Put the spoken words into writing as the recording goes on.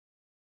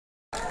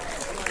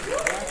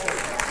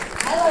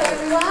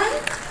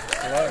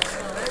Who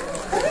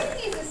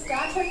is a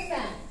Star Trek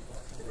fan?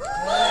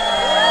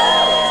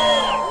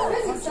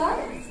 Who's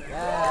excited?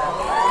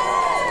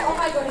 Oh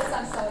my goodness,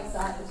 I'm so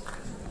excited.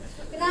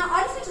 But now,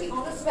 I just need to be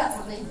honest about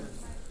something.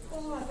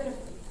 Oh, I better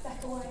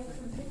back away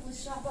from people with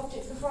sharp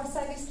objects before I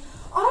say this.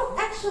 I've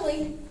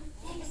actually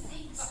never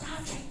seen a Star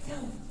Trek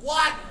film.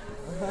 What?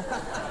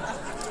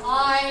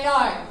 I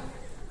know.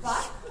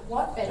 But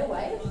what better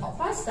way to pop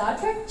my Star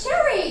Trek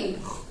cherry?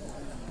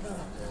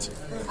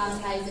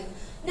 Amazing.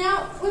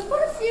 Now, we've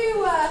got a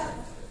few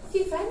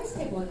famous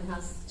people in the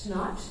house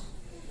tonight,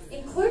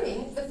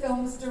 including the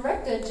film's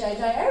director,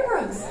 J.J.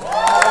 Abrams.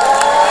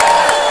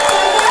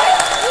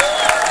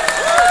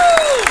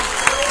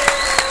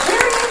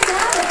 Here he is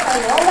now to tell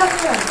you all about the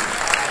film.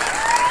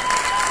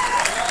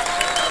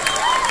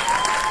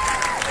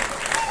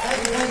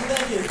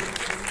 Thank you.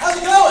 How's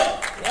it going?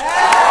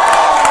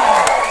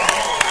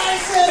 I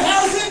said,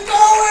 how's it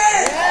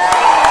going?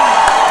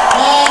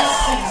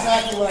 That's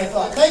exactly what I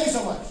thought. Thank you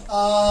so much.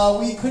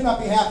 We could not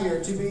be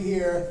happier to be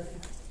here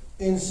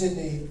in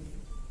Sydney,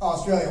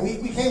 Australia. We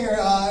came here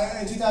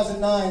in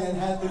 2009 and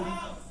had the...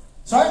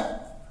 Sorry?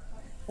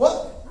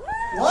 What?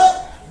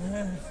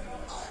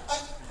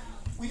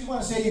 We just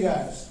want to say to you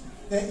guys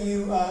that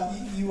you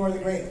are the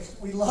greatest.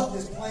 We love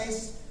this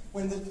place.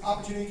 When the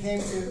opportunity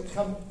came to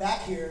come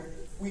back here,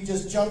 we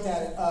just jumped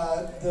at it.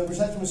 The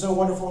reception was so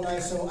wonderful and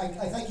nice, so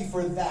I thank you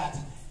for that.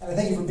 And I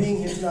thank you for being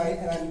here tonight,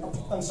 and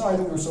I'm sorry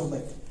that we were so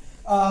late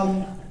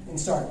in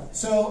starting.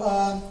 So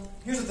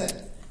here's the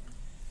thing.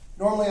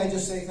 Normally I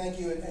just say thank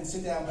you and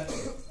sit down, but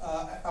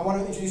I want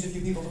to introduce a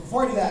few people. But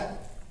before I do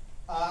that,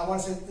 I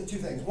want to say two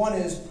things. One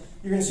is,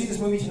 you're going to see this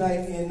movie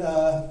tonight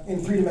in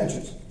 3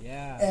 dimensions.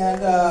 Yeah.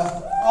 And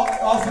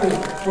all 3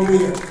 will be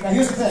here. Now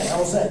here's the thing, I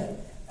will say.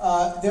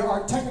 There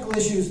are technical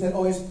issues that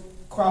always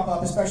crop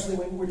up, especially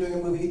when we're doing a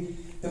movie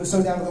that was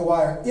so down to the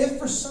wire. If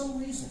for some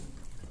reason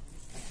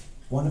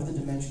one of the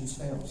dimensions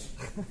fails,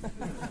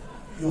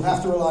 you'll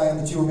have to rely on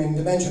the 2 remaining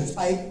dimensions.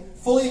 I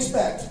fully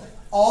expect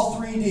all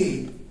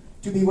 3D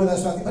to be with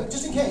us, but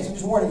just in case, I'm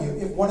just warning you,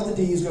 if one of the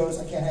Ds goes,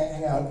 I can't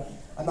hang out,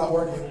 I'm not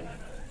working,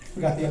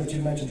 we got the other 2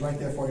 dimensions right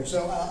there for you.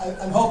 So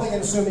I'm hoping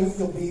and assuming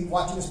you'll be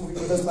watching this movie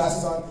with those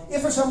glasses on.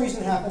 If for some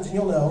reason it happens, and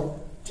you'll know,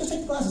 just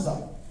take the glasses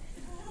off.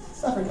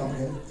 It's not very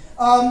complicated.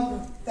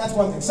 That's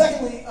one thing.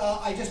 Secondly,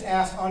 I just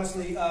ask,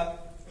 honestly,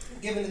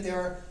 given that there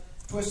are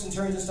twists and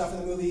turns and stuff in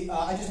the movie,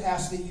 I just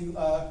ask that you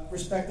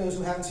respect those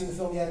who haven't seen the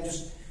film yet and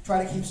just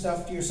try to keep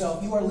stuff to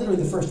yourself. You are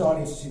literally the first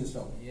audience to see this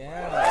film.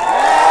 Yeah.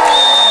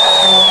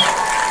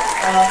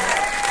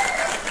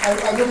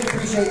 I really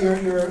appreciate your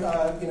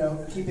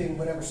keeping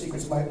whatever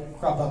secrets might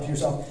crop up to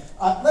yourself.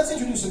 Let's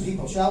introduce some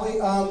people, shall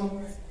we?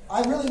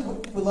 I really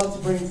would love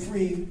to bring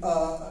 3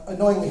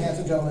 annoyingly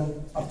handsome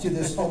gentlemen up to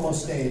this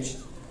almost stage.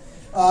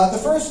 The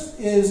first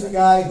is a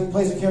guy who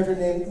plays a character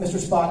named Mr.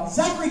 Spock.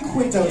 Zachary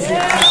Quinto is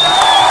here.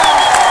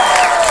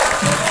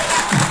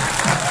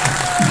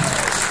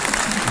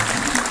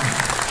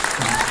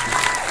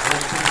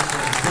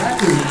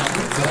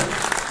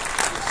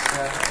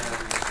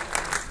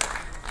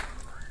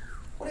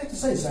 What do you have to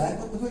say, Zach?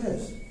 Look who it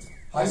is.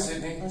 Hi,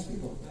 Sydney. Nice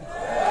people.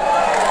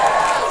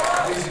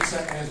 Please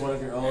accept me as one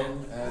of your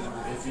own, and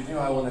if you do,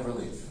 I will never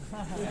leave.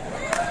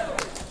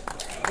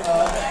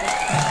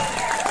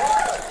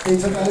 They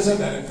took that as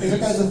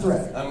a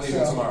threat. I'm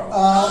leaving tomorrow.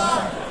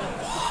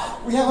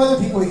 We have other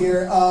people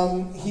here.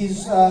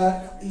 He's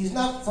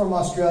not from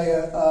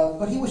Australia,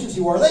 but he wishes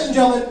he were. Ladies and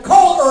gentlemen,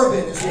 Karl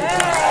is here.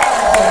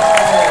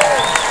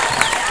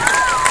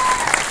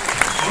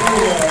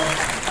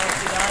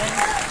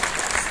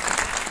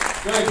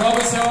 Good,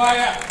 Thomas, how are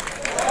you?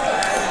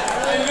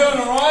 How you doing,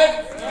 alright?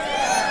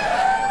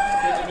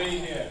 Good to be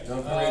here.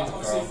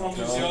 Obviously from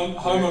New Zealand,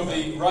 home of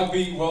the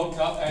Rugby World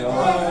Cup and home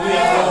of the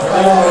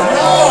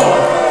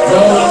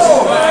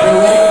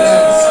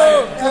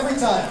Every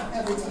time.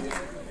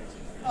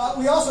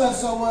 We also have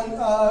someone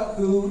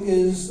who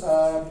is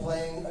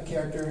playing a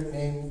character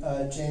named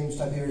James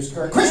Tiberius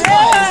Kirk. Chris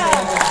Karl is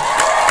here.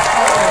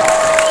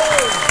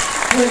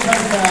 He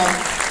comes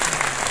down.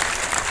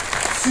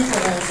 Super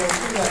handsome.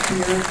 Look at that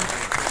beard.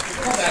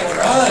 Look at that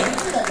run.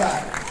 Look at that guy.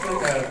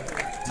 Look at him.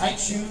 Tight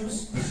shoes.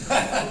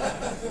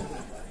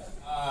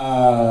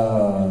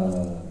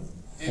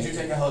 Did you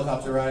take a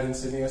helicopter ride in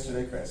Sydney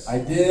yesterday, Chris? I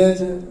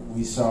did.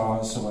 We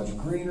saw so much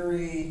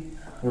greenery.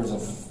 There was a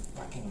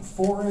fucking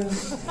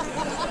forest.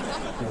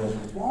 There was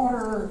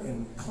water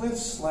and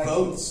cliffs. Like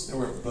boats. There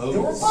were boats,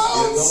 in the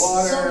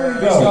water.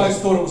 These guys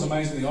thought it was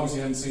amazing. They obviously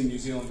hadn't seen New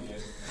Zealand yet.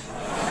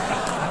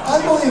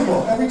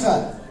 Unbelievable. Every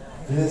time.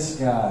 This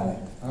guy.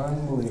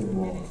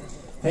 Unbelievable.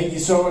 Thank you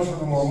so much for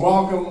the warm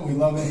welcome. We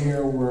love it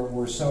here.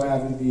 We're so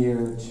happy to be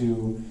here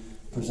to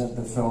present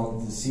the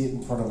film, to see it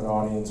in front of an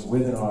audience,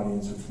 with an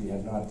audience, which we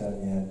have not done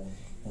yet,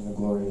 in the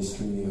glorious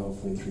 3D,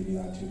 hopefully 3D,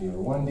 not 2D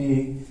or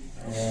 1D.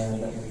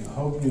 And we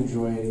hope you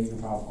enjoy it. Eat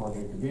your popcorn,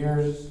 drink your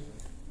beers,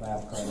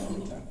 laugh, cry, have a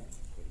good time.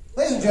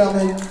 Ladies and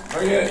gentlemen,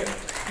 Bring it.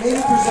 may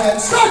we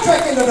present Star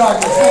Trek Into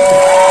Darkness. Thank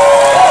you.